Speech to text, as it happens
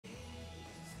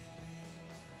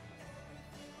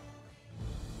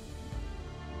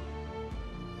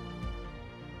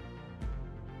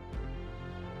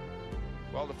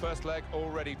Well, the first leg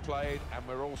already played, and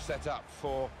we're all set up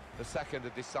for the second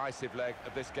and decisive leg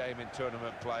of this game in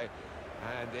tournament play.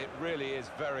 And it really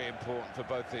is very important for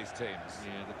both these teams.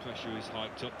 Yeah, the pressure is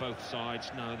hyped up. Both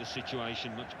sides know the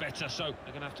situation much better, so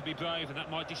they're going to have to be brave, and that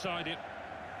might decide it.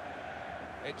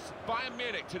 It's Bayern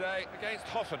Munich today against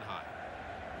Hoffenheim.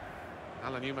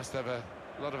 Alan, you must have a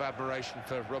lot of admiration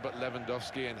for Robert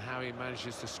Lewandowski and how he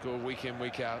manages to score week in,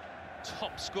 week out.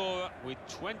 Top scorer with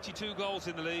 22 goals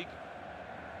in the league.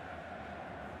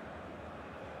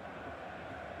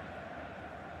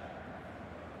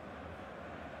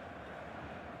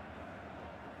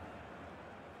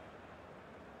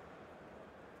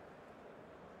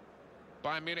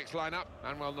 Bayern Munich's lineup.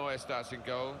 Manuel Neuer starts in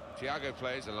goal. Thiago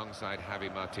plays alongside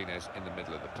Javi Martinez in the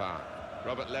middle of the park.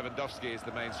 Robert Lewandowski is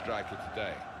the main striker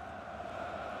today.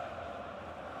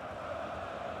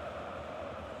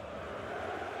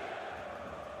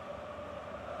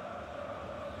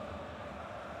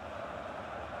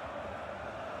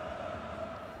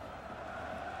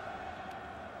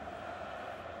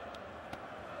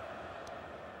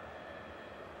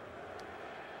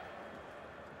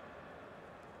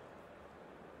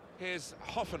 Here's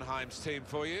Hoffenheim's team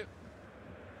for you.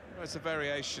 Well, it's a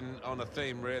variation on a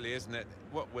theme, really, isn't it?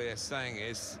 What we're saying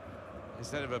is,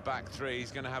 instead of a back three,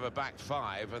 he's going to have a back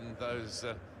five, and those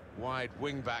wide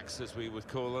wing-backs, as we would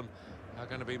call them, are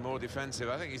going to be more defensive.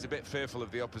 I think he's a bit fearful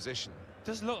of the opposition.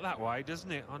 Does look that way,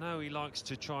 doesn't it? I know he likes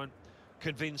to try and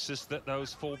convince us that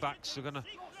those full-backs are going to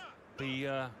be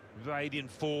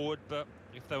radiant forward, but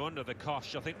if they're under the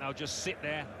cosh, I think they'll just sit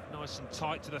there nice and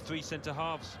tight to the three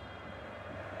centre-halves.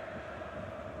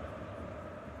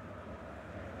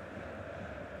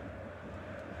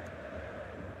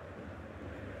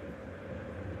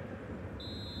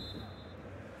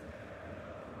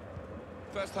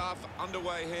 First half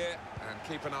underway here, and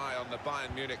keep an eye on the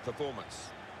Bayern Munich performance.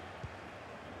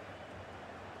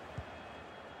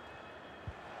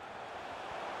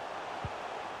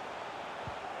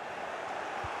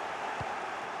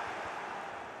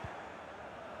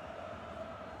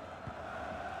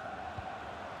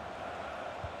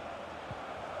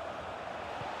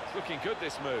 It's looking good,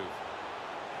 this move.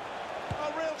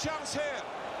 A real chance here.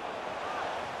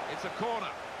 It's a corner.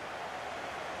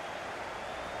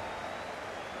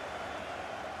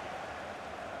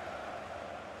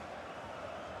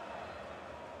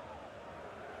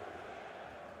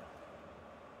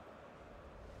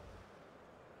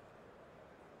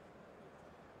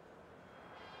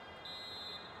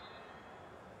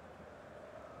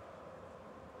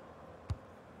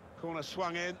 Corner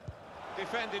swung in,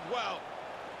 defended well.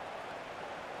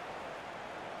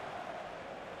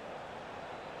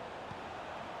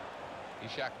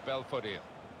 Ishak Belfodil,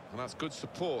 and that's good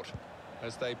support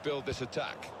as they build this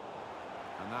attack.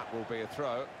 And that will be a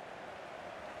throw.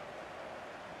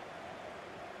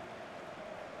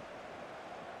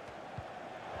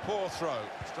 Poor throw,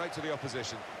 straight to the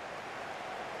opposition.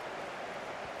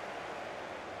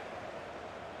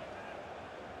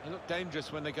 They look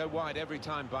dangerous when they go wide every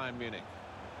time, Bayern Munich.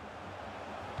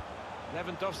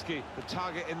 Lewandowski, the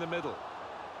target in the middle.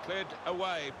 Cleared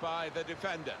away by the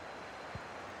defender.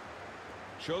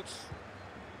 Schultz.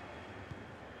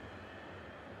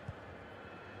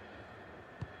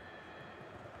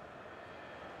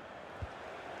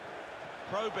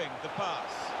 Probing the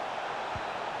pass.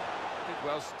 Did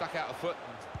well, stuck out a foot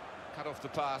and cut off the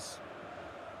pass.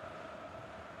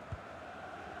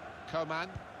 Coman.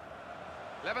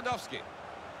 Lewandowski,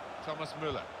 Thomas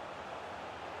Müller,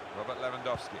 Robert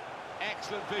Lewandowski,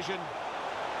 excellent vision.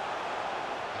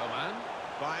 Coman,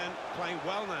 Bayern playing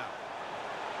well now.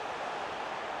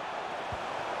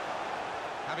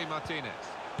 Javi Martinez.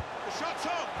 The shot's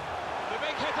on! The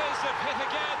big hitters have hit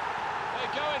again. They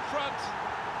go in front,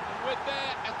 and with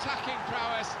their attacking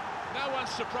prowess, no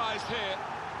one's surprised here.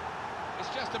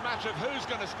 It's just a matter of who's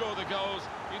going to score the goals.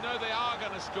 You know they are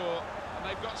going to score. And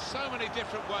they've got so many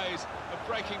different ways of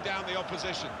breaking down the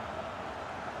opposition.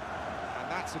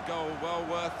 And that's a goal well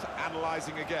worth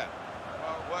analysing again.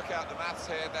 Well, work out the maths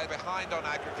here. They're behind on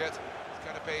aggregate. It's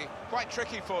going to be quite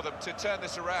tricky for them to turn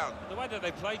this around. The way that they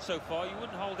played so far, you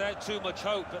wouldn't hold out too much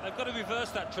hope, but they've got to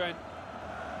reverse that trend.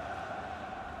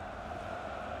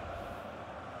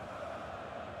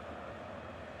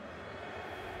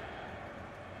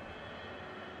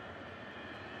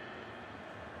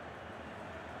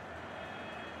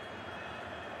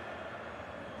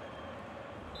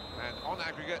 And on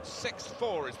aggregate,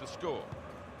 6-4 is the score.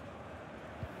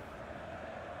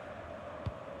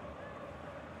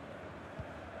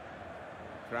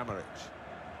 Kramaric.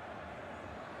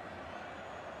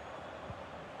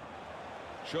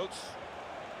 Schultz.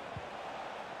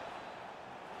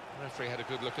 Referee had a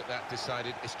good look at that,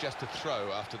 decided it's just a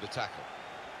throw after the tackle.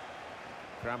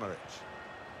 Kramaric.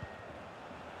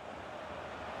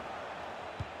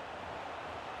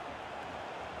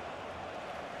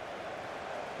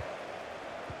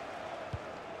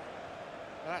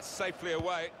 That's safely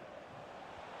away.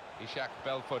 Ishak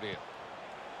Belfodil.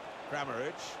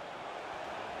 Kramaric.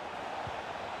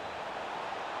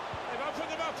 They've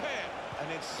opened them up here.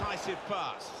 An incisive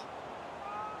pass.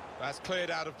 That's cleared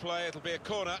out of play. It'll be a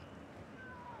corner.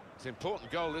 It's an important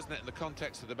goal, isn't it, in the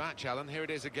context of the match, Alan? Here it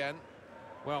is again.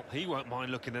 Well, he won't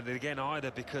mind looking at it again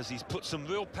either, because he's put some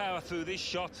real power through this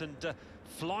shot and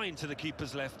flying to the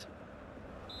keeper's left.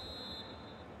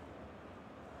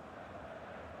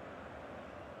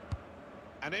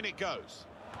 And in it goes.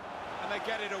 And they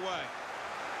get it away.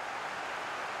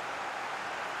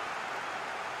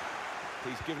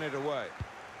 He's given it away.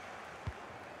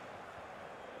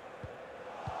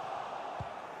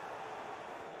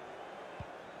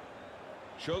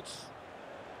 Schultz.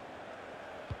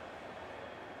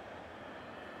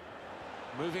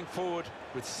 Moving forward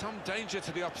with some danger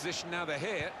to the opposition now they're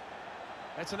here.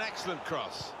 That's an excellent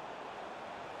cross.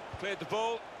 Cleared the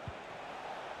ball.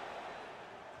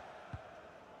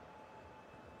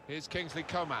 Here's Kingsley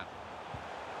Coman.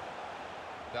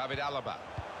 David Alaba.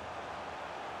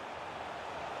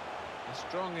 They're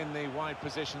strong in the wide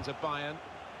positions of Bayern.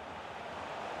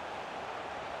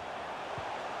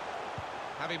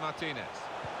 Javi Martinez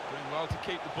doing well to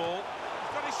keep the ball.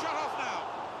 He's got his shot off now.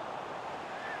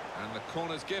 And the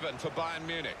corner's given for Bayern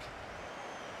Munich.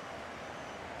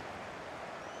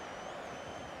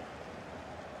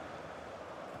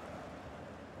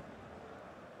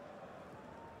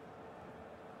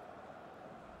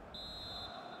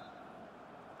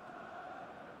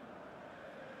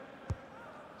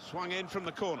 Swung in from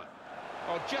the corner.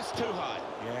 Oh, just too high.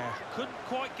 Yeah, couldn't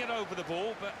quite get over the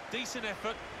ball, but decent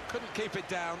effort. Couldn't keep it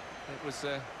down. It was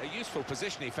a useful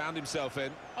position he found himself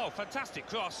in. Oh, fantastic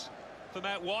cross from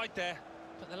out wide there.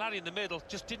 But the lad in the middle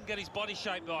just didn't get his body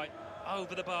shape right.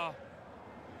 Over the bar.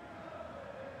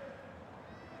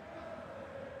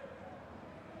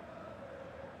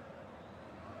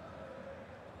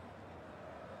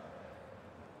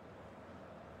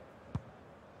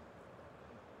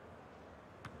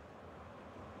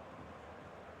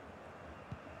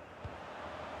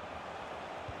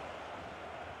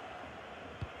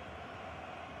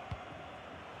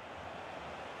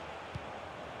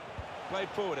 Played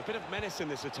forward, a bit of menace in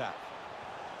this attack.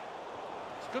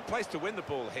 It's a good place to win the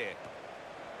ball here.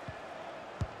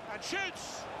 And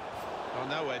shoots! Oh,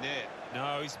 nowhere near.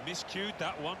 No, he's miscued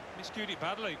that one. Miscued it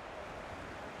badly.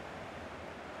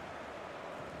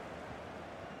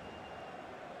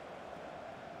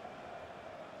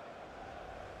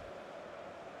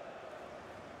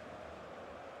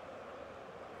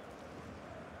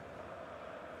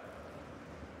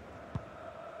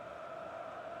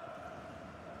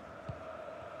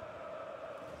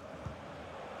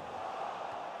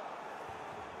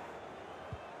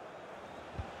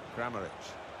 Kramaric.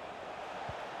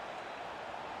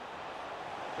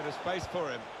 Bit of space for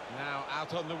him. Now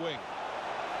out on the wing.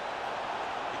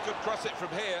 He could cross it from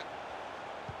here.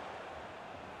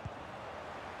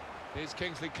 Here's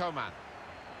Kingsley Coman.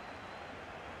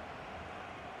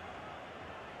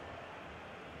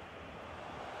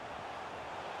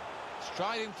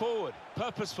 Striding forward,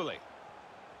 purposefully.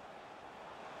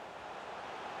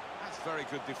 That's very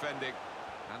good defending.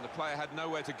 And the player had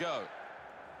nowhere to go.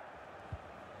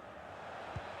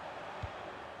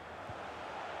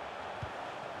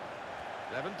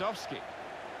 Lewandowski.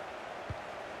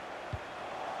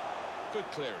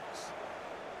 Good clearance.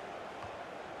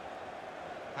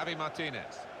 Javi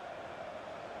Martinez.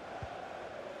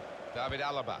 David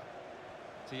Alaba.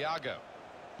 Thiago.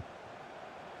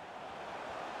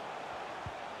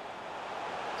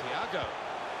 Thiago.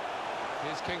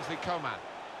 Here's Kingsley Coman.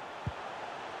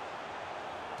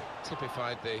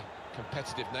 Typified the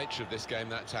competitive nature of this game,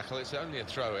 that tackle. It's only a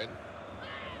throw-in.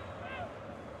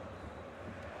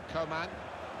 Coman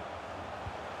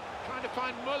trying to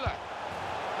find Muller,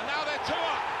 and now they're two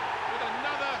up with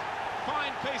another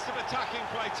fine piece of attacking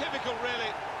play, typical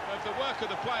really of the work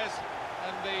of the players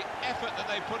and the effort that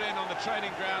they put in on the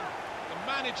training ground. The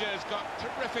manager's got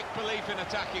terrific belief in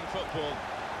attacking football,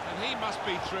 and he must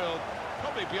be thrilled,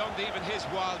 probably beyond even his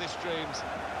wildest dreams.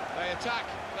 They attack,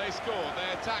 they score, they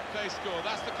attack, they score.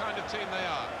 That's the kind of team they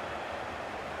are.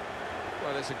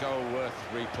 Well, it's a goal worth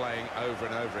replaying over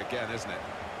and over again, isn't it?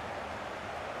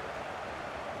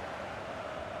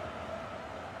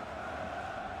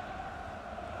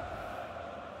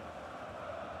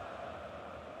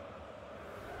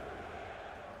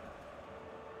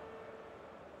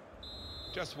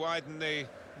 Just widen the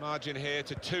margin here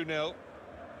to 2-0.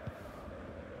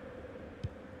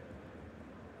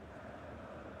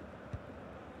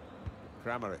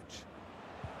 Kramaric.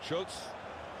 Schultz.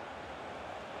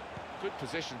 Good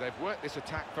position. They've worked this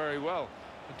attack very well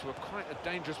into quite a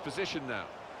dangerous position now.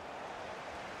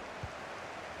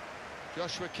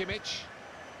 Joshua Kimmich.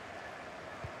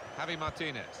 Javi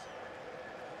Martinez.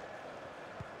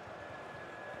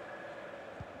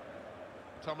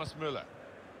 Thomas Müller.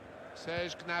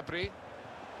 Serge Gnabry.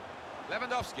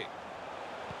 Lewandowski.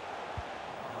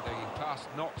 The pass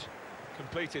not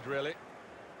completed, really.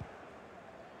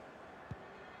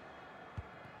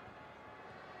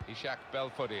 Ishak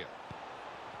Belfodil.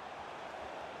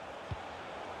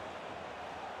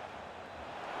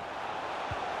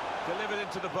 Delivered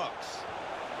into the box.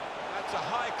 That's a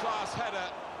high-class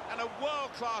header and a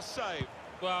world-class save.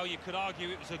 Well, you could argue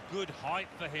it was a good height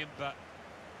for him, but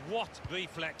what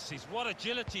reflexes, what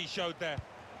agility he showed there.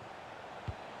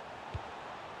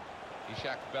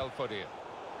 Ishak Belfodil.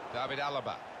 David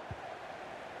Alaba.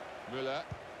 Müller.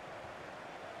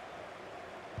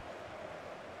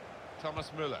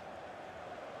 Thomas Müller.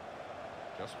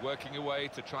 Just working away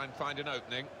to try and find an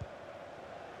opening.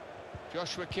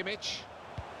 Joshua Kimmich.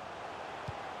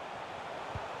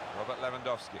 Robert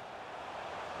Lewandowski.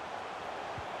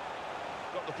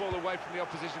 Got the ball away from the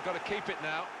opposition, got to keep it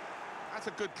now. That's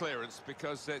a good clearance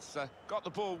because it's got the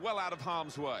ball well out of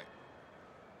harm's way.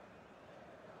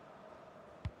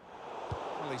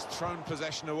 Well, he's thrown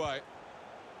possession away.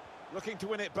 Looking to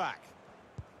win it back.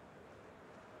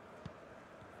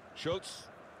 Schultz.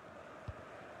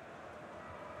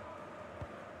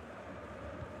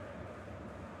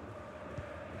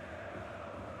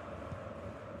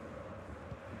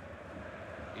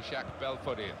 Ishak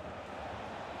Belfodil.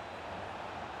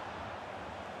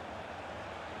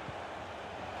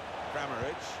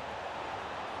 Kramaric.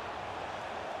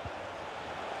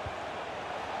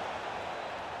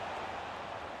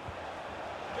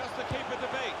 Just to keep it the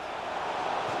beat.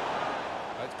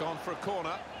 It's gone for a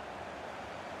corner.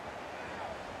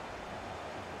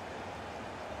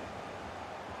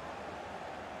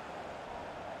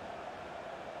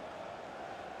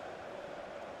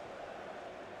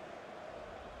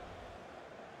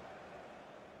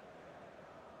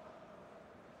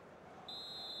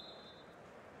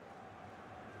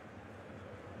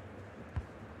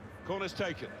 Corner's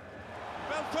taken.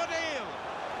 Belfodil!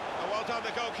 Oh, well done,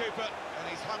 the goalkeeper, and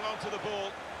he's hung on to the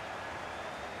ball.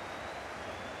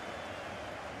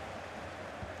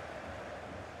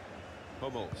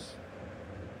 Hummels.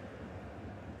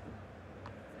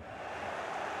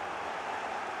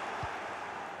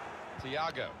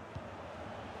 Thiago.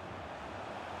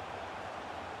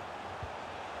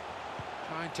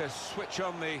 Trying to switch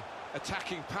on the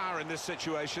attacking power in this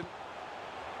situation.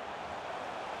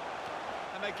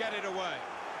 And they get it away.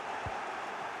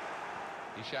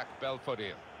 Ishak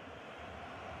Belfodil.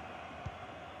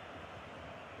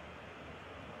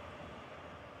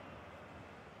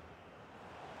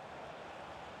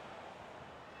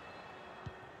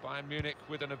 Bayern Munich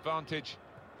with an advantage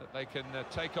that they can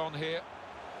take on here.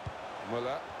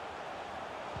 Müller.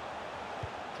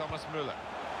 Thomas Müller.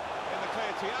 In the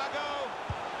clear, Thiago.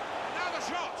 Now the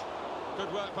shot.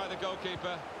 Good work by the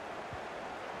goalkeeper.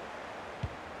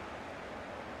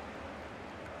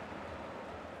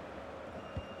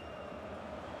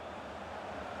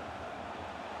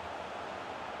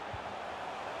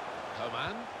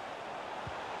 Coman.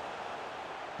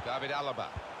 David Alaba.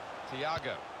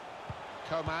 Thiago.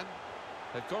 Coman.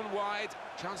 They've gone wide.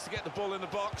 Chance to get the ball in the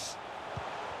box.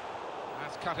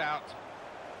 That's cut out.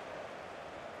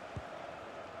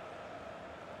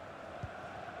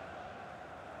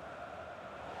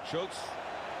 Schultz.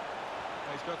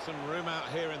 He's got some room out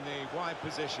here in the wide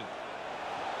position.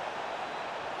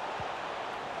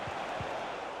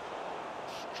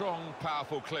 Strong,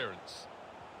 powerful clearance.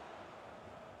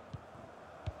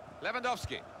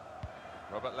 Lewandowski.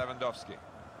 Robert Lewandowski.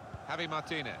 Javi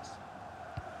Martinez.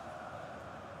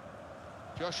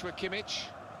 Joshua Kimmich.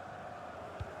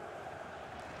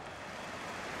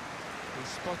 He's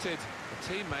spotted a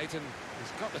teammate and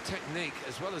he's got the technique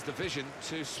as well as the vision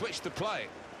to switch the play.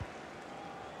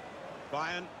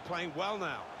 Bayern playing well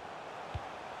now.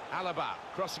 Alaba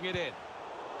crossing it in.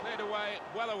 Cleared away,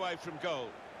 well away from goal.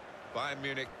 Bayern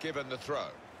Munich given the throw.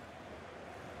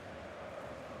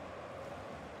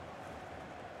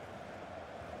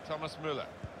 Thomas Müller.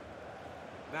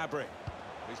 Gnabry.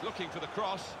 He's looking for the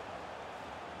cross.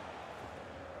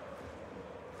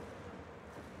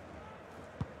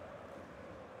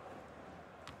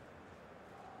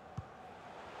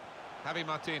 Javi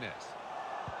Martinez.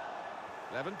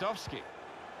 Lewandowski.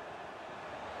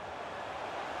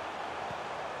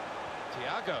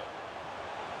 Thiago.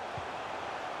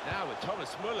 Now with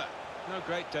Thomas Müller. No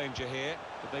great danger here,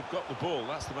 but they've got the ball.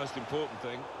 That's the most important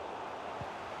thing.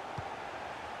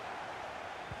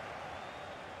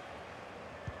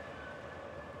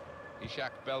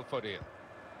 Ishak Belfodil.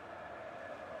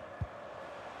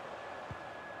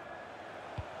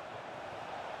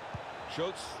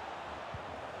 Schultz.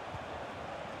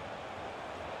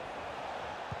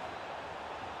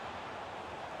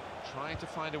 Trying to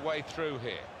find a way through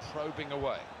here, probing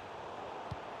away.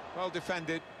 Well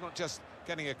defended, not just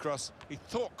getting across, he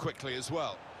thought quickly as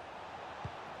well.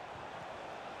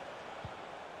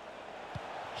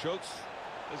 Schultz.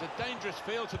 There's a dangerous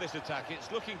feel to this attack,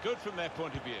 it's looking good from their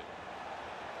point of view.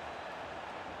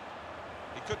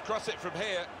 He could cross it from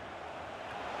here.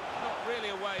 Not really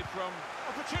away from...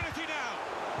 Opportunity now!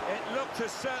 It looked a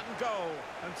certain goal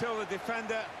until the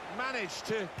defender managed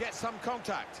to get some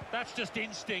contact. That's just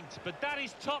instinct, but that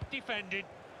is top defending.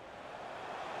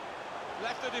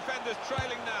 Left the defenders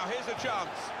trailing now, here's a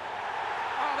chance.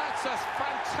 Oh, that's a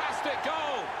fantastic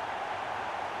goal!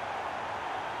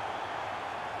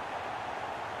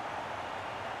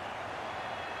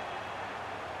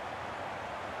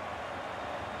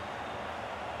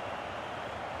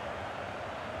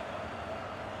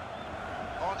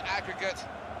 On aggregate,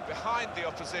 behind the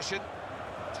opposition.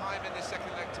 Time in the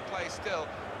second leg to play still.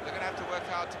 They're going to have to work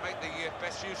hard to make the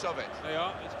best use of it. They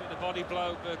are. It's been a body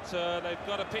blow, but they've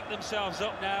got to pick themselves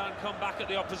up now and come back at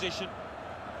the opposition.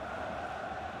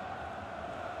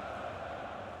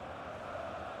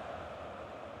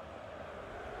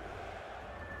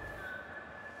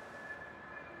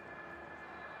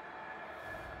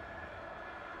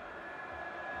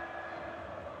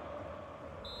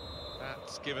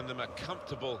 That's given them a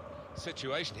comfortable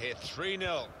situation here.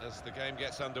 3-0 as the game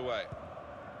gets underway.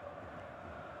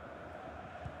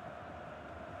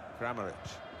 Kramaric.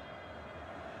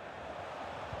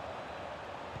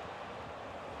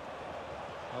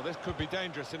 Well, this could be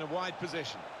dangerous in a wide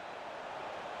position.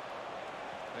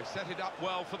 They've set it up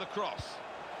well for the cross.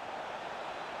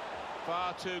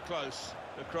 Far too close,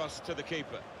 the cross to the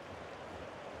keeper.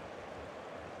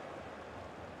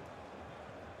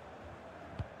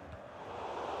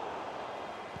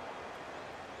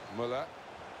 Müller.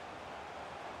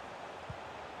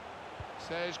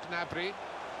 Serge Gnabry.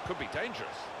 Could be dangerous.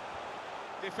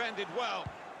 Defended well.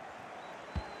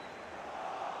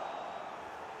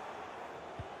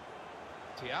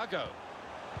 Thiago.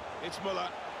 It's Müller.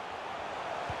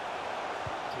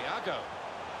 Thiago.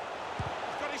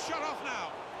 He's got his shot off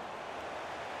now.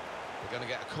 They're going to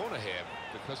get a corner here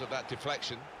because of that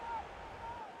deflection.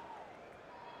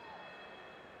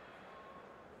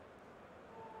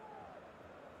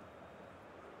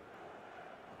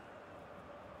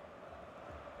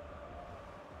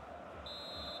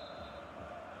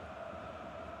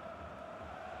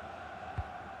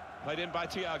 Played in by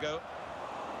Thiago.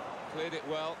 Cleared it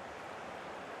well.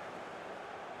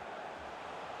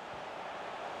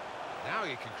 Now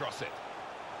he can cross it.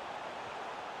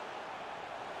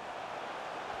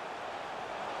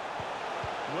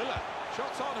 Müller,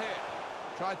 shots on here.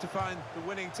 Tried to find the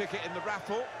winning ticket in the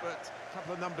raffle, but a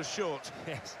couple of numbers short.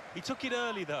 Yes, he took it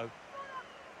early though.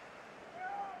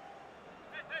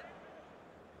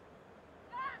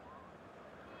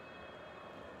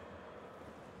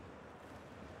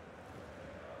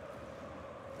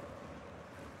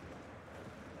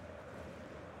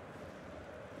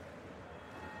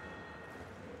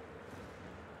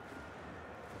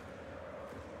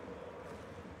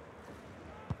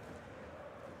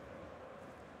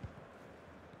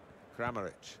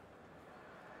 Kramaric.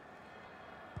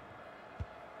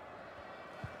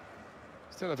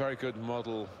 Still a very good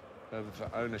model of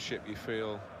ownership, you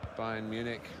feel, Bayern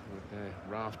Munich, with their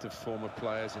raft of former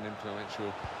players in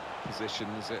influential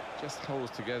positions. It just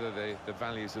holds together the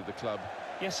values of the club.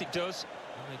 Yes, it does.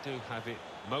 And they do have it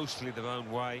mostly their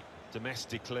own way,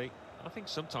 domestically. I think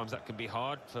sometimes that can be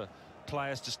hard for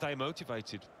players to stay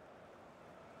motivated.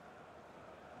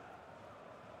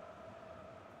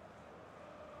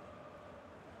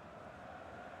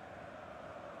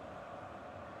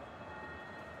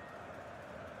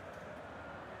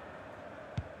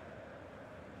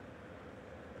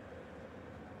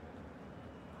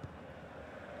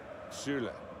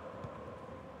 Süle.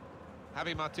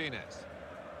 Javi Martinez.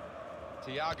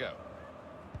 Thiago.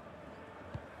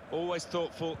 Always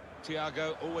thoughtful,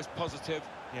 Thiago, always positive.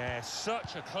 Yeah,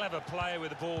 such a clever player with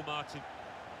the ball, Martin.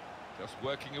 Just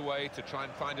working away to try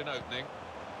and find an opening.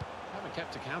 Haven't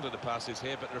kept account of the passes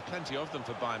here, but there are plenty of them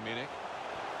for Bayern Munich.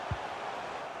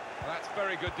 Well, that's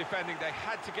very good defending. They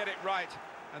had to get it right,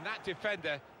 and that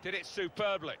defender did it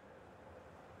superbly.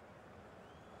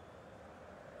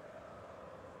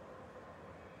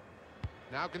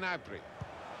 Now Gnabry.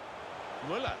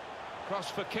 Muller.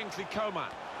 Cross for Kingsley Coman.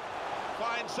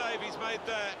 Fine save he's made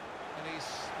there. And he's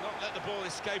not let the ball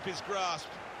escape his grasp.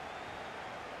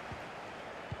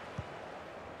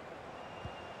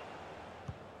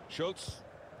 Schultz.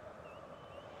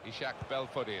 Ishak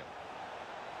Belfodil.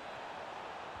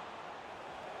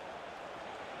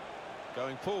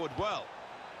 Going forward well.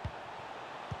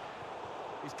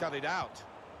 He's cut it out.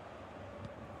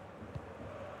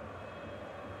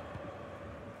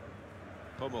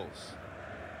 Hummels.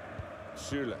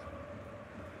 Süle.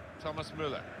 Thomas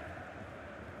Müller.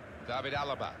 David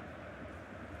Alaba.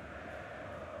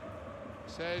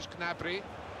 Serge Gnabry.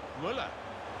 Müller.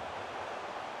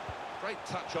 Great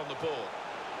touch on the ball.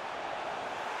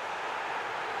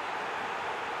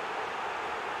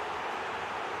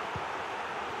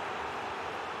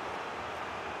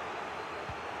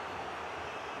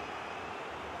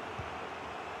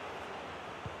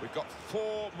 We've got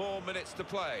 4 more minutes to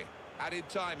play. Added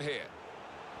time here.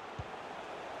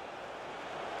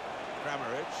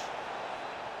 Kramaric.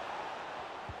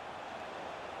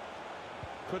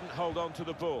 Couldn't hold on to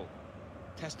the ball.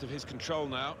 Test of his control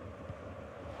now.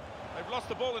 They've lost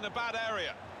the ball in a bad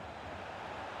area.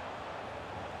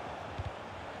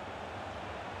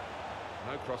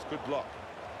 No cross, good block.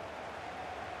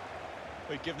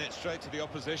 We've given it straight to the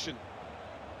opposition.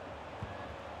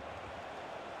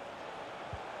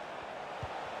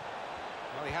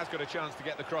 Well, he has got a chance to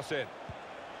get the cross in.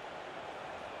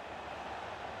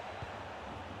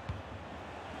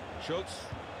 Schultz.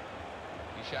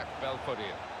 Ishak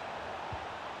Belfodil.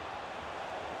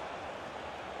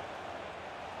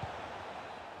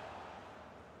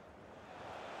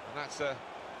 And that's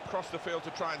across the field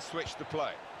to try and switch the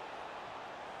play.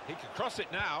 He could cross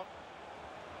it now.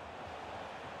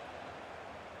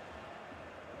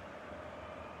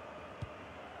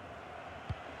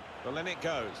 Well, in it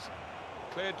goes.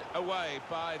 Cleared away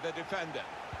by the defender.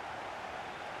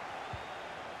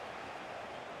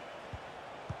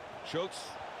 Schultz.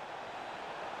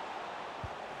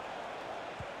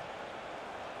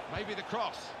 Maybe the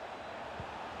cross.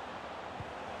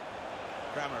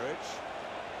 Kramaric.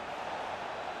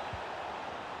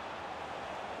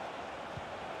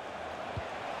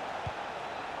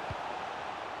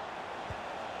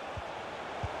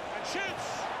 And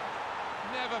shoots!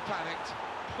 Never panicked.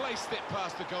 Placed it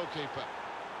past the goalkeeper.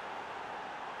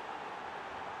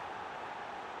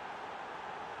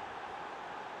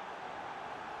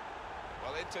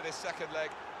 Well, into this second leg,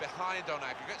 behind on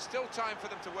aggregate. Still time for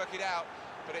them to work it out,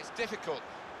 but it's difficult.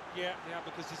 Yeah,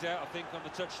 because he's out, I think, on the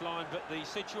touchline, but the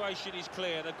situation is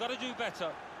clear. They've got to do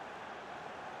better.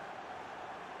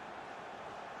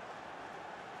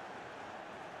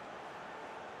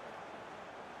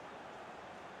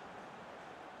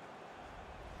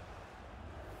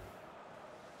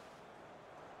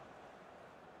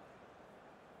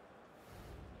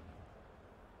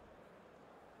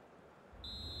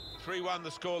 (3-1) the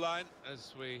scoreline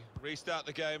as we restart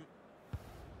the game.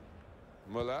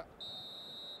 Muller.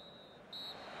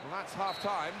 Well, that's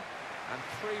half-time, and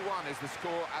 3-1 is the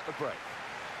score at the break.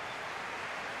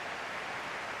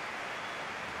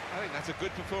 I think that's a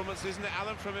good performance, isn't it,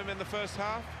 Alan, from him in the first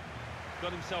half?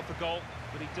 Got himself a goal,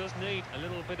 but he does need a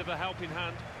little bit of a helping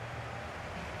hand.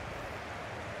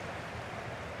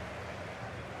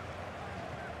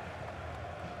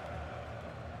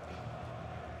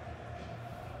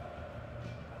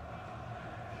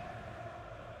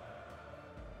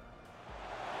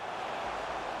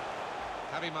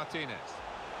 Martinez.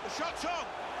 The shot's on!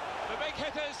 The big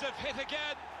hitters have hit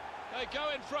again. They go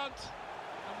in front,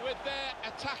 and with their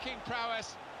attacking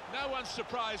prowess, no one's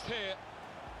surprised here.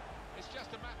 It's just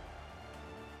a matter...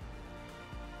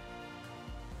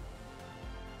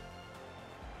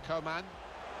 Coman.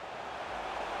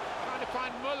 Trying to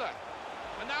find Muller.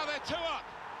 And now they're 2 up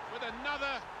with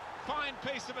another fine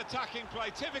piece of attacking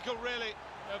play. Typical, really,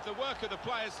 of the work of the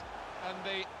players and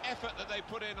the effort that they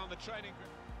put in on the training ground.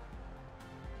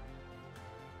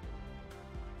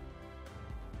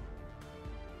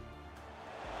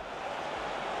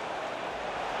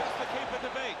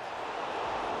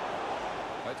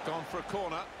 It's gone for a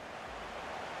corner.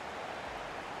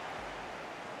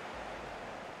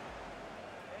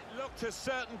 It looked a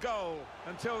certain goal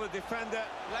until the defender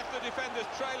left the defenders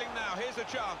trailing now. Here's a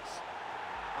chance.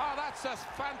 Oh, that's a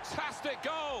fantastic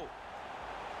goal.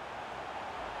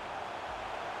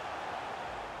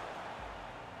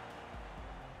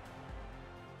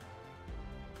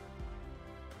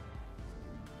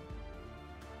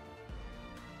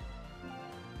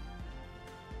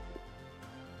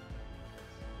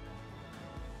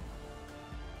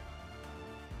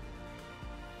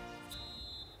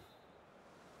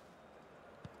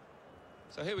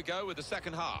 So here we go with the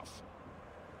second half.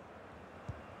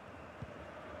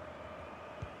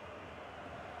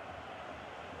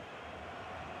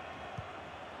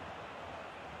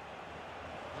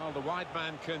 Well, the wide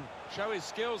man can show his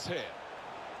skills here.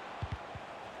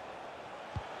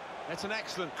 It's an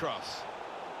excellent cross.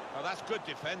 Oh, that's good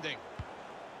defending.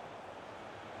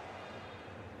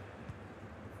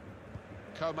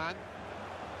 Coman.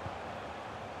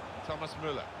 Thomas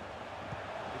Müller.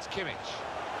 It's Kimmich.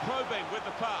 Probing with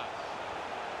the pass.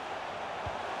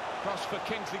 Cross for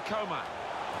Kingsley Coman.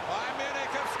 Bayern Munich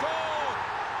have scored!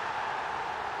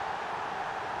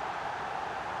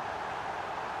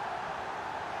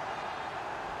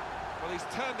 Well,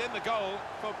 he's turned in the goal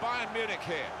for Bayern Munich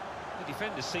here. The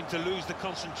defenders seem to lose the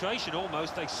concentration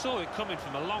almost. They saw it coming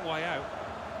from a long way out.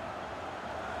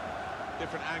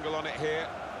 Different angle on it here.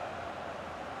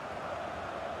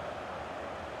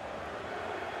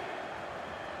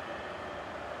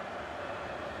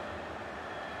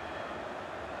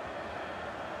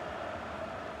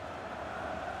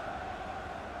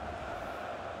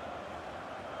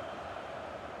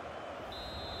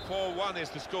 (4-1) is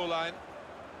the scoreline.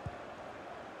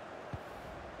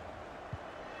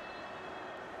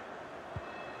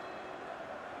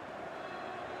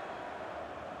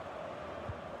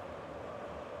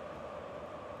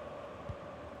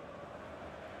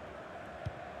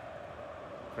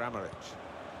 Kramaric.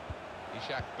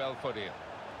 Ishak Belfodil.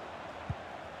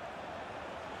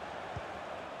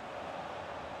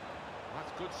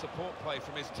 That's good support play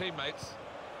from his teammates.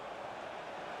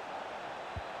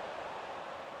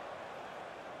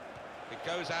 It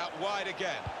goes out wide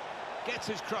again. Gets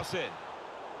his cross in.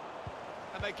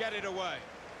 And they get it away.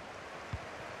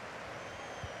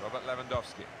 Robert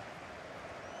Lewandowski.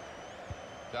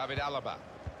 David Alaba.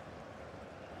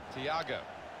 Thiago.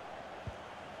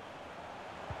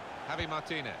 Javi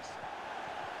Martinez.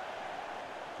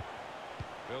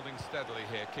 Building steadily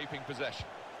here, keeping possession.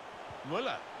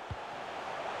 Müller.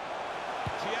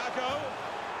 Thiago.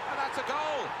 And that's a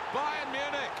goal. Bayern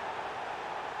Munich.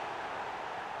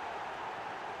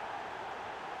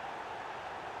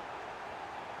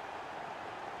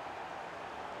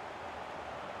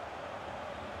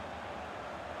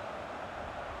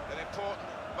 An important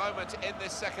moment in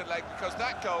this second leg because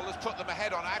that goal has put them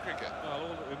ahead on aggregate. Well, all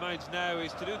that remains now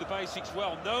is to do the basics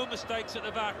well. No mistakes at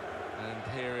the back.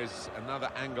 And here is another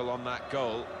angle on that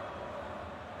goal.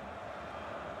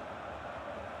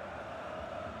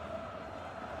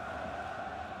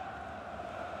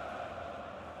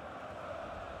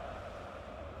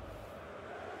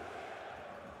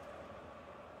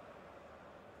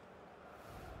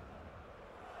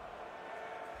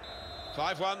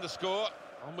 (5-1) the score.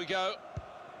 On we go.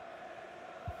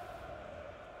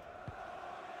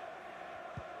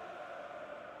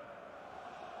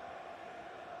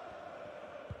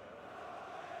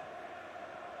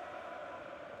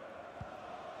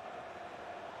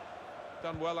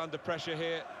 Done well under pressure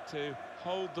here to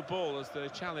hold the ball as the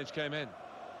challenge came in.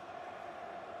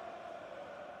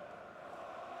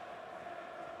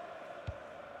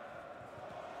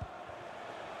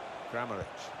 Kramaric.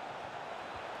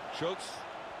 Schultz.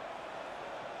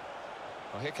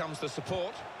 Well, here comes the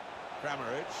support.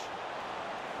 Kramaric.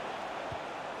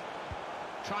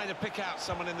 Trying to pick out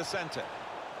someone in the centre.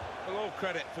 Well, all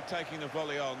credit for taking the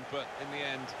volley on, but in the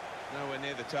end, nowhere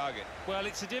near the target. Well,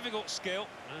 it's a difficult skill,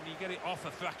 and you get it off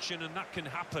a fraction, and that can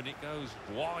happen. It goes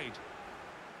wide.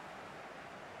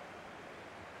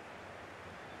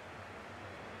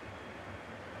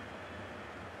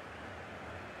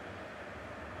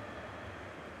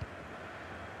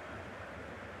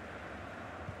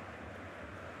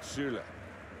 Süle.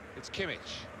 It's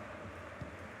Kimmich.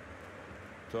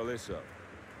 Tolisso.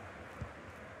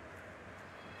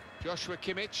 Joshua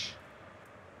Kimmich.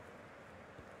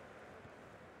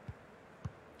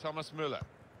 Thomas Müller.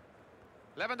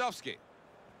 Lewandowski.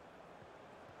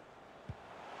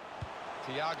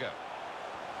 Thiago.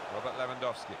 Robert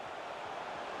Lewandowski.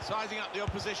 Sizing up the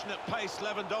opposition at pace,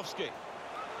 Lewandowski.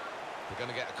 We're going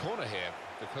to get a corner here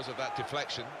because of that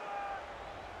deflection.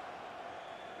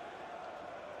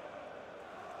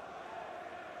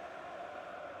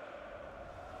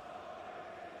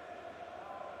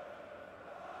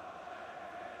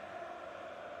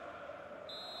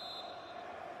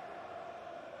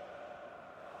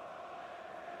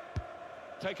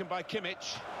 Taken by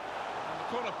Kimmich, and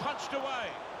the corner punched away.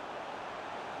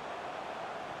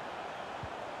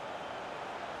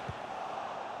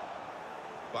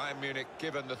 Bayern Munich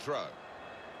given the throw.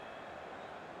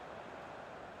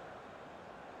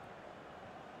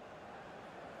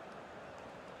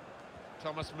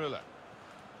 Thomas Müller.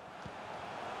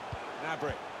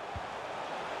 Gnabry.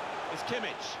 It's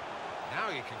Kimmich. Now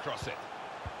you can cross it.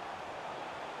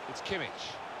 It's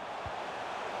Kimmich.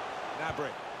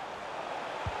 Gnabry.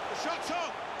 The shot's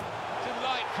on!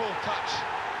 Delightful touch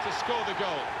to score the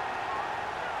goal.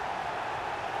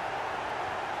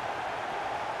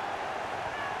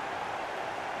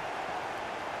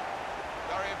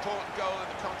 Very important goal in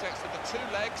the context of the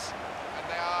two legs, and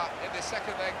they are in the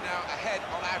second leg now ahead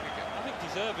on aggregate. I think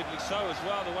deservedly so as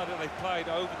well, the way that they've played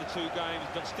over the two games,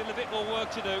 but still a bit more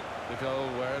work to do. The goal,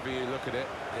 wherever you look at it,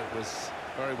 it was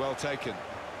very well taken.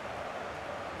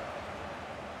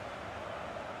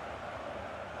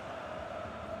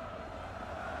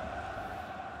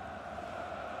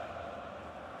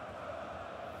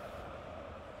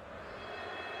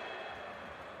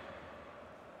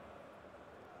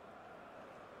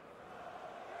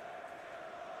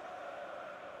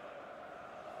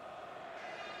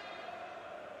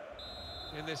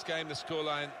 In this game, the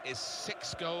scoreline is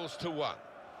 6-1.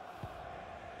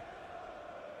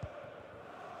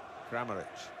 Kramaric.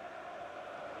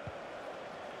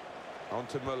 On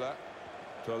to Müller.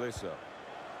 Tolisso.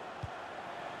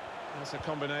 That's a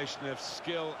combination of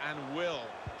skill and will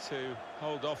to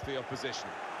hold off the opposition.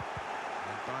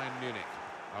 And Bayern Munich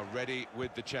are ready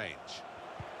with the change.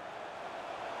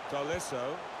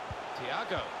 Tolisso.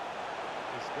 Thiago.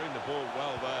 He's screened the ball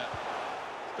well there.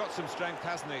 He's got some strength,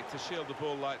 hasn't he, to shield the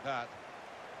ball like that.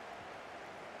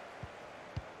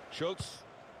 Schultz.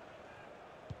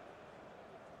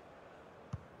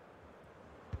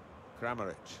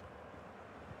 Kramaric.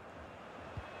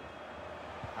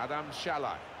 Adam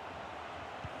Shalai.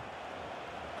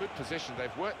 Good position.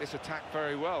 They've worked this attack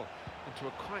very well into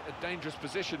quite a dangerous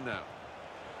position now.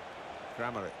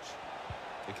 Kramaric.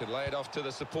 He can lay it off to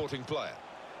the supporting player.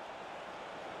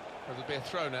 It'll be a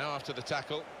throw now after the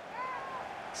tackle.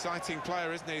 Exciting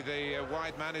player, isn't he? The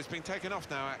wide man has been taken off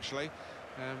now, actually,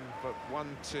 but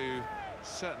one to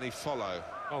certainly follow.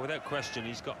 Oh, without question,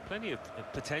 he's got plenty of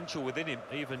potential within him.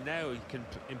 Even now, he can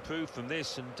improve from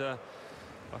this, and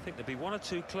I think there'll be one or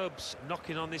two clubs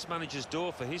knocking on this manager's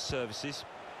door for his services.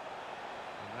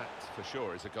 And that, for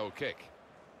sure, is a goal kick.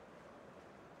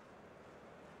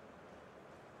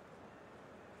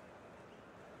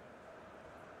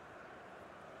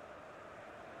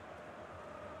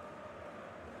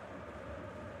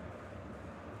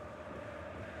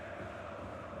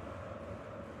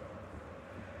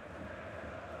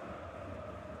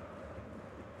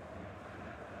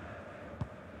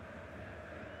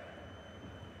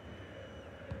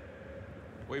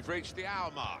 We've reached the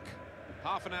hour mark.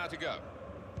 Half an hour to go.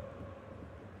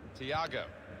 Thiago.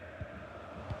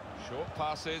 Short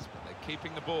passes, but they're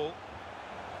keeping the ball.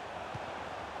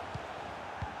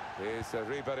 Here's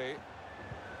Ribéry.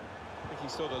 I think he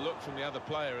saw the look from the other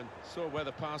player and saw where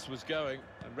the pass was going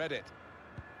and read it.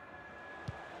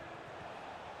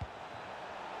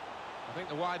 I think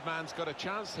the wide man's got a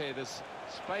chance here. There's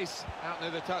space out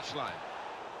near the touchline.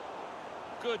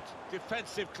 Good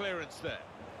defensive clearance there.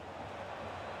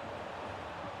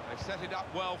 They've set it up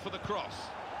well for the cross.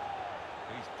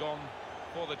 He's gone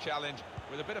for the challenge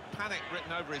with a bit of panic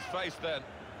written over his face then.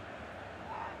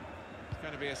 It's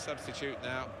going to be a substitute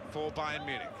now for Bayern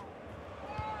Munich.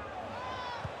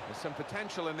 There's some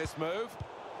potential in this move.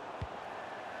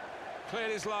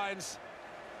 Cleared his lines.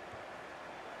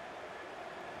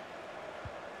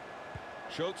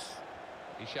 Schultz.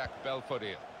 Ishak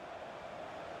Belfodil.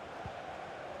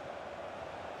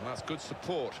 And that's good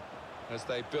support as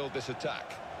they build this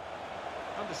attack.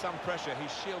 Under some pressure, he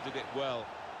shielded it well,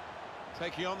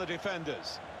 taking on the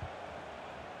defenders.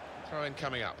 Throw-in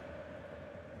coming up.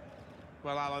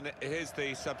 Well, Alan, here's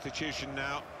the substitution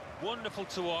now. Wonderful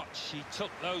to watch. He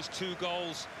took those two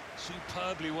goals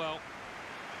superbly well.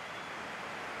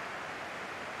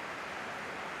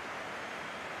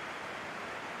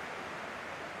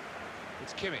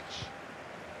 It's Kimmich.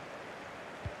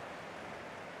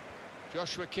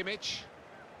 Joshua Kimmich.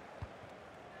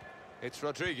 It's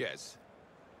Rodriguez.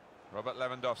 Robert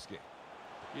Lewandowski.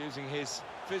 Using his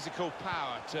physical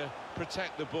power to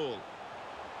protect the ball.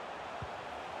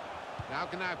 Now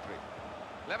Gnabry.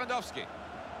 Lewandowski.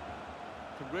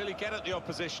 Can really get at the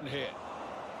opposition here.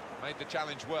 Made the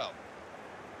challenge well.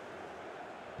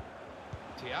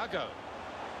 Thiago.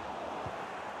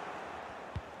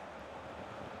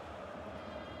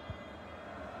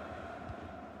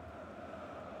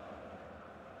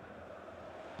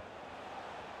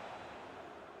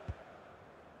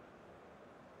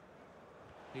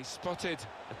 He's spotted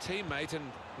a teammate and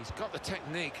he's got the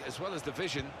technique as well as the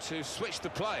vision to switch the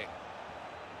play.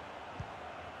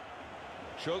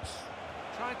 Schultz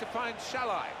trying to find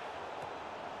Shalai.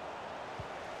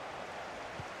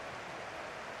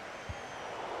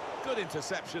 Good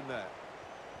interception there.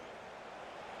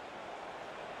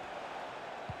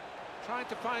 Trying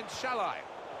to find Shalai.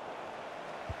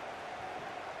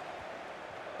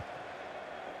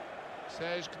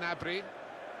 Serge Gnabry.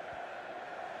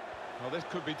 Well, this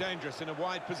could be dangerous in a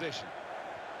wide position.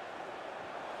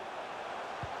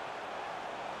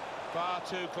 Far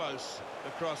too close,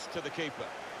 the cross to the keeper.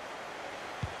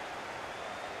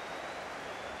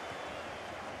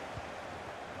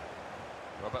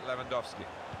 Robert Lewandowski.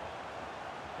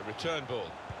 The return ball.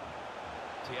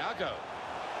 Thiago.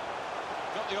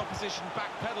 Got the opposition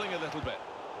backpedaling a little bit.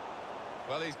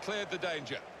 Well, he's cleared the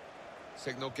danger.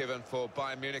 Signal given for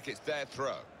Bayern Munich, it's their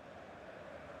throw.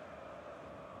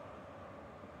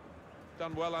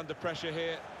 Done well under pressure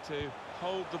here to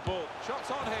hold the ball.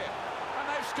 Shots on here, and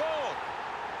they've scored!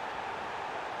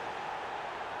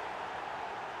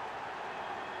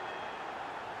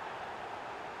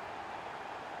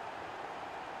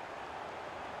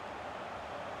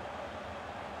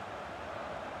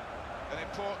 An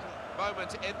important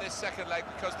moment in this second leg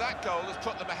because that goal has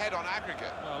put them ahead on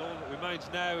aggregate. Well, all that remains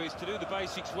now is to do the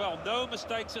basics well. No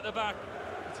mistakes at the back.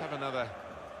 Let's have another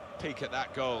peek at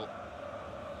that goal.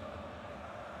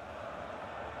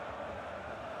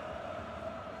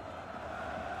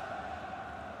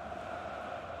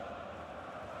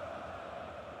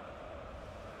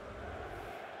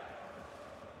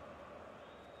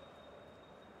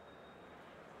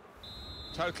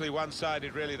 Totally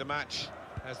one-sided, really, the match,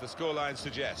 as the scoreline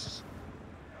suggests.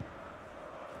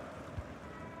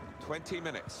 20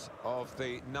 minutes of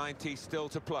the 90 still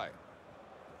to play.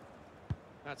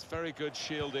 That's very good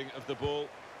shielding of the ball.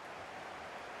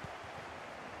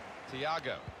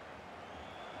 Thiago.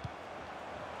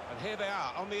 And here they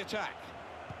are on the attack.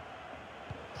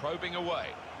 Probing away,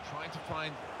 trying to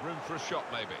find room for a shot,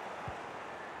 maybe.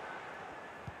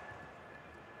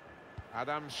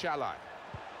 Adam Shalai.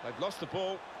 They've lost the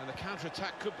ball, and the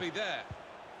counter-attack could be there.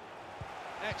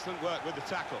 Excellent work with the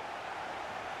tackle.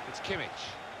 It's Kimmich.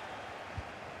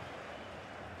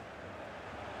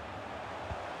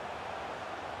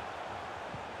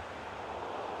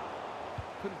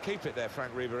 Couldn't keep it there,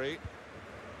 Frank Ribéry.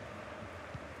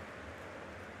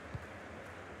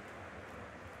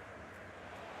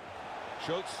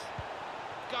 Schultz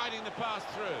guiding the pass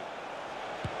through.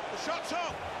 The shot's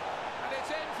on, and it's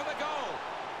in for the goal.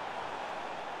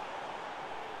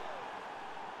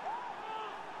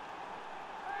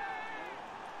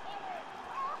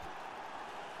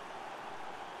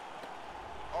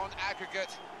 On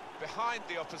aggregate, behind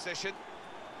the opposition.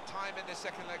 Time in the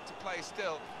second leg to play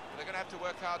still. They're going to have to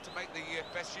work hard to make the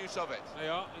best use of it. They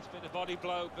are. It's been a body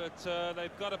blow, but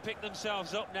they've got to pick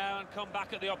themselves up now and come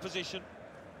back at the opposition.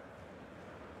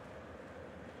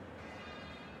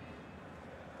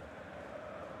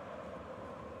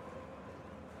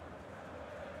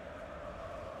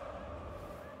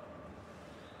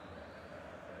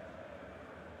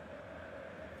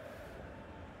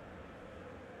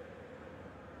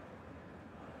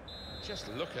 Just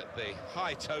look at the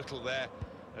high total there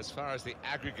as far as the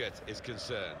aggregate is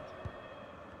concerned.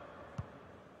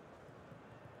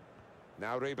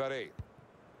 Now Ribéry.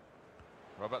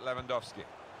 Robert Lewandowski.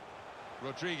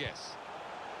 Rodriguez.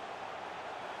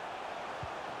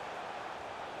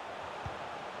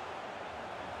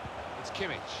 It's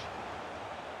Kimmich.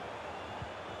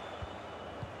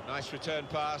 Nice return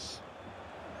pass.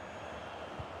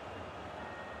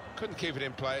 Couldn't keep it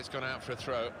in play, it's gone out for a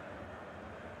throw.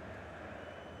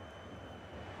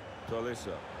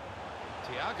 Tolisso.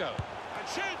 Thiago. And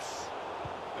shoots!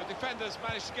 The defenders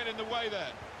managed to get in the way there.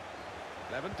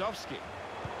 Lewandowski.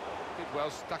 Did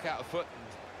well, stuck out a foot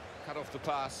and cut off the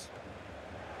pass.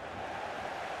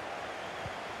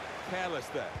 Careless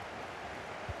there.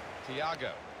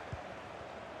 Thiago.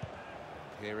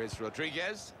 Here is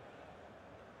Rodriguez.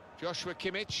 Joshua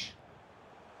Kimmich.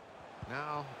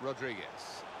 Now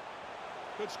Rodriguez.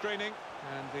 Good screening,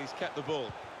 and he's kept the ball.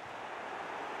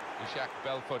 Ishak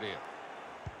Belfodil.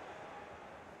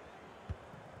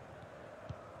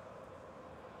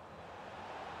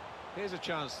 Here's a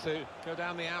chance to go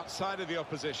down the outside of the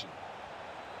opposition.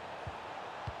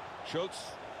 Schultz.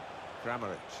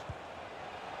 Kramaric.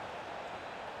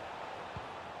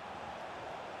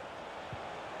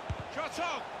 Shot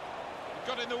on!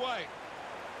 Got in the way.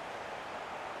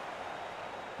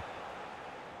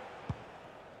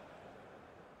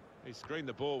 He screened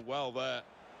the ball well there.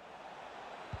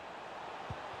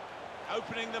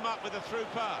 Opening them up with a through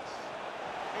pass.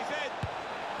 He's in.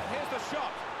 And here's the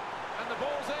shot. And the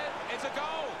ball's in. It's a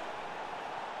goal.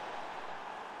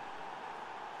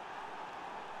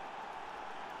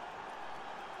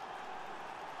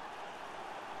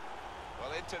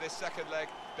 Well, in into this second leg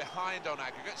behind on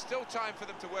aggregate. Still time for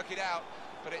them to work it out,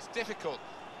 but it's difficult.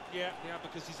 Yeah,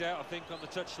 because he's out, I think, on the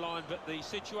touchline, but the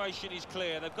situation is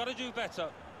clear. They've got to do better.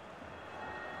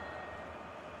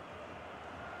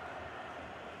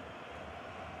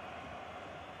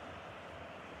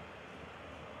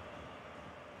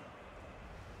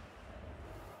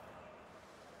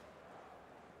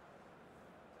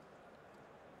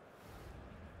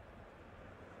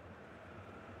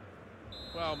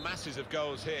 Well, masses of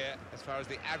goals here, as far as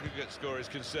the aggregate score is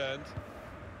concerned.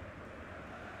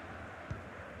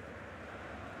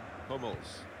 Hummels.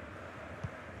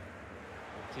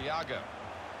 Thiago.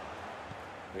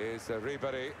 Here's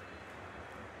Ribéry.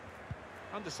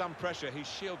 Under some pressure, he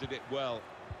shielded it well.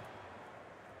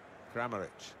 Kramaric.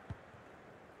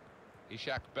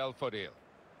 Ishak Belfodil.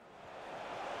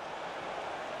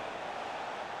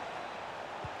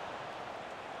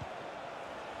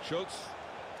 Schultz.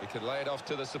 He can lay it off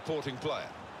to the supporting player.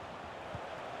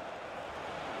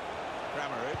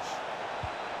 Kramaric.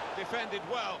 Defended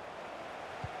well.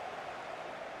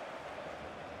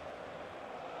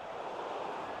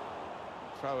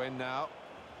 Throw in now.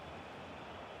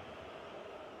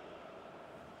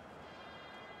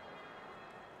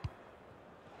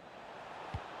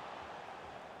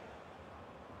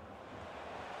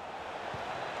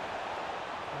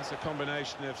 That's a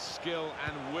combination of skill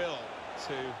and will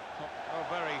to... Oh,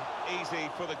 very easy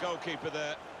for the goalkeeper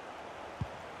there.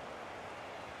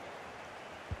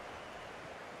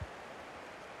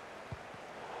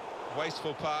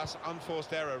 Wasteful pass,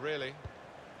 unforced error, really.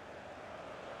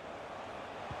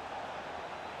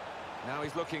 Now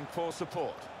he's looking for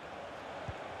support.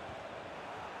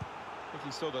 I think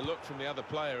he saw the look from the other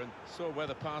player and saw where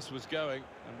the pass was going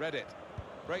and read it.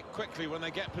 Break quickly when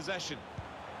they get possession.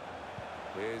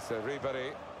 Here's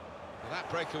Ribéry. Well, that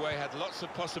breakaway had lots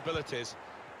of possibilities,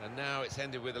 and now it's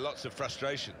ended with lots of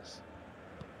frustrations.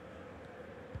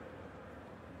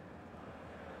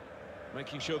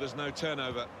 Making sure there's no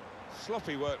turnover.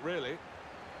 Sloppy work, really.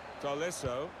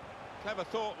 Tolisso. Clever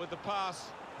thought with the pass,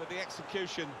 but the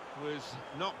execution was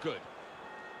not good.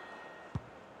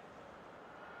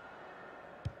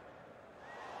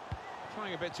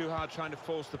 Trying a bit too hard, trying to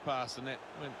force the pass, and it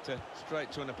went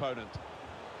straight to an opponent.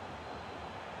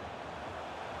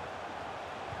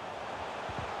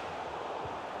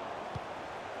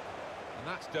 And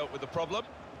that's dealt with the problem.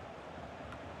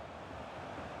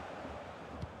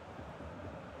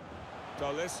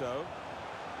 Tolisso.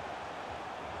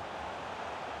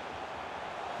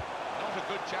 Not a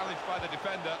good challenge by the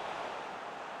defender.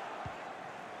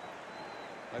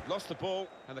 They've lost the ball,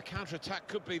 and the counter-attack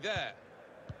could be there.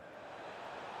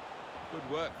 Good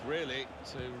work, really,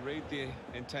 to read the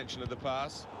intention of the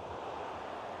pass.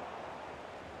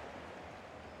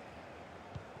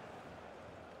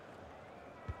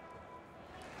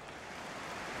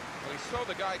 Well, he saw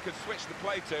the guy could switch the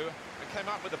play to, and came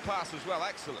up with the pass as well.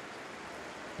 Excellent.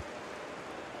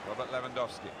 Robert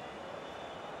Lewandowski.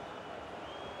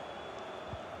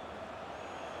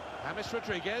 James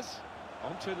Rodriguez.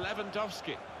 On to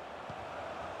Lewandowski.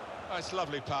 Oh, it's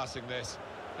lovely passing this.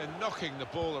 They're knocking the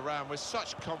ball around with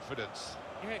such confidence.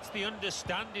 Yeah, it's the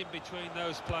understanding between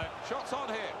those players. Shots on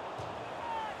here.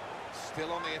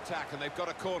 Still on the attack, and they've got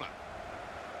a corner.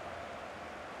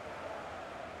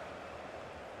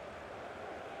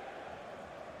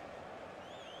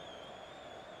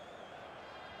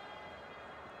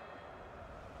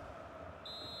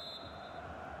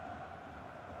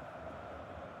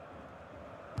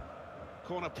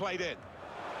 Corner played in.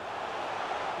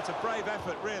 It's a brave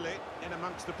effort, really, in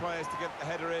amongst the players to get the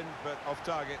header in, but off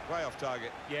target, way off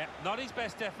target. Yeah, not his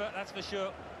best effort, that's for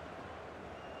sure.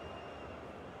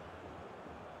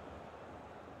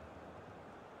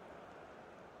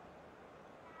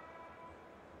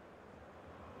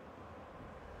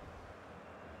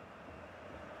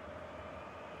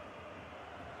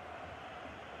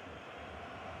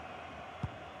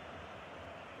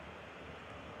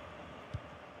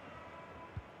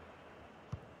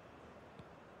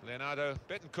 Leonardo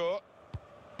Bittencourt.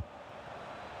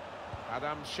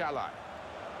 Adam Shalai.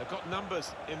 They've got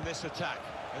numbers in this attack,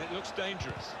 and it looks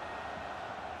dangerous.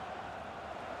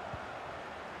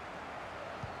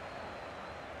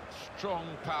 Strong,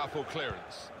 powerful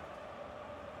clearance.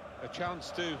 A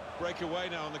chance to break away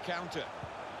now on the counter.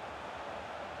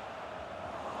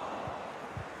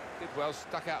 Did well,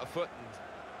 stuck out a foot and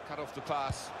cut off the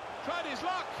pass. Tried his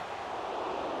luck!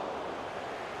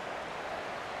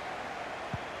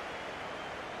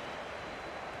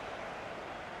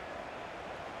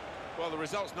 Well, the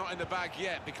result's not in the bag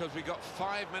yet because we've got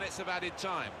 5 minutes of added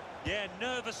time. Yeah,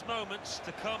 nervous moments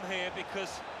to come here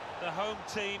because the home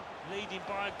team leading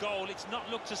by a goal. It's not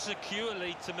looked a secure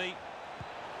lead to me.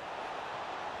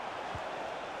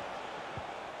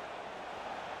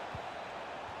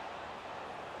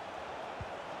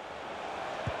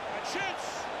 And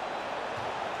shoots!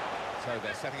 So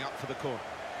they're setting up for the corner.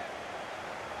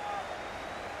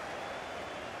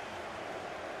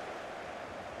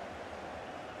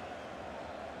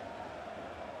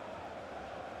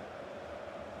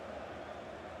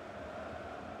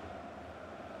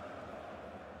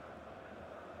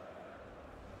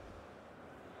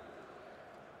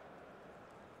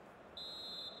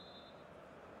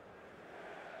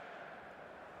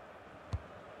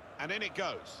 And in it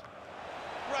goes.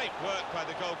 Great work by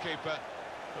the goalkeeper.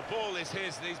 The ball is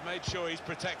his and he's made sure he's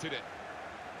protected it.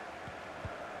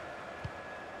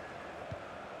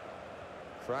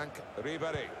 Frank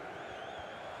Ribéry.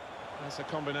 That's a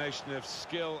combination of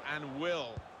skill and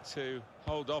will to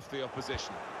hold off the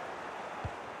opposition.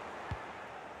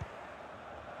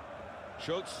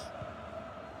 Schultz.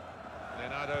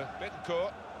 Leonardo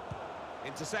Bittencourt.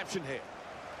 Interception here.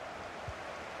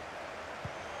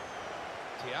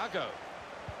 Thiago.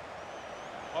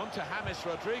 On to James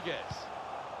Rodriguez.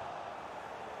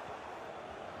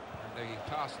 And the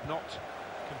pass not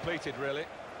completed, really.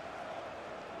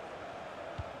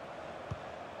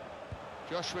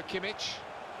 Joshua Kimmich.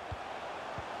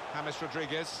 James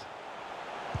Rodriguez.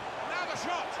 Now the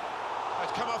shot!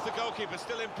 It's come off the goalkeeper,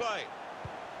 still in play.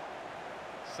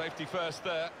 Safety first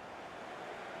there.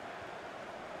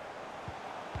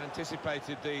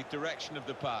 Anticipated the direction of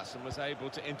the pass and was able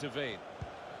to intervene.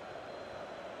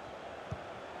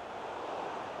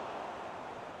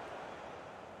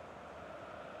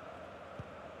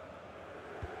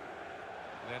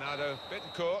 Leonardo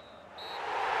Bittencourt.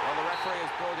 Well, the referee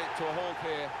has brought it to a halt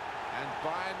here, and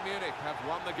Bayern Munich have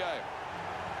won the game.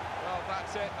 Well,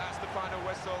 that's it. That's the final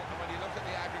whistle. And when you look at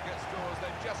the aggregate scores,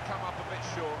 they've just come up a bit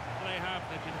short. They have.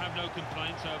 They can have no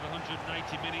complaints over 180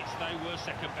 minutes. They were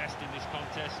second best in this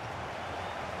contest.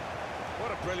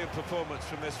 What a brilliant performance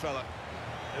from this fella.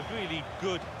 A really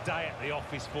good day at the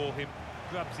office for him.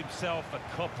 Grabs himself a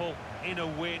couple in a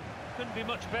win. Couldn't be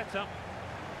much better.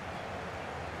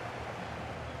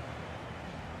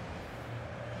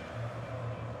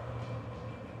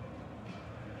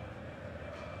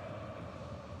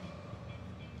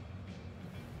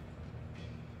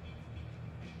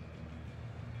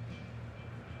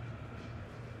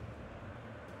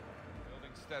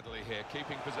 Steadily here,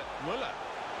 keeping possession. Müller.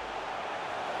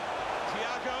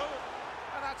 Thiago.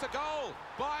 And that's a goal.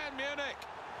 Bayern Munich.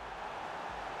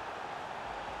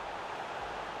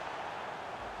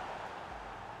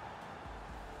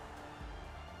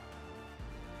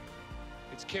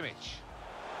 It's Kimmich.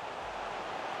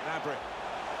 Gnabry.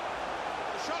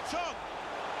 The shot's on.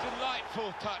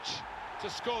 Delightful touch to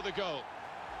score the goal.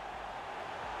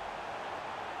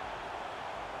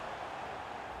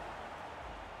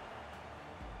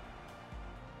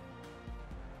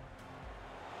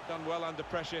 Done well under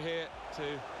pressure here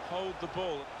to hold the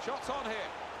ball. Shots on here,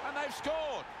 and they've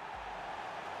scored.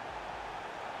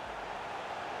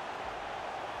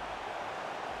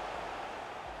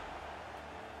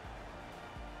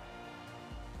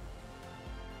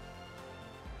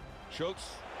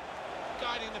 Schultz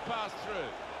guiding the pass through.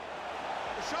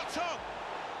 The shot's on,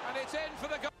 and it's in for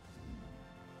the goal.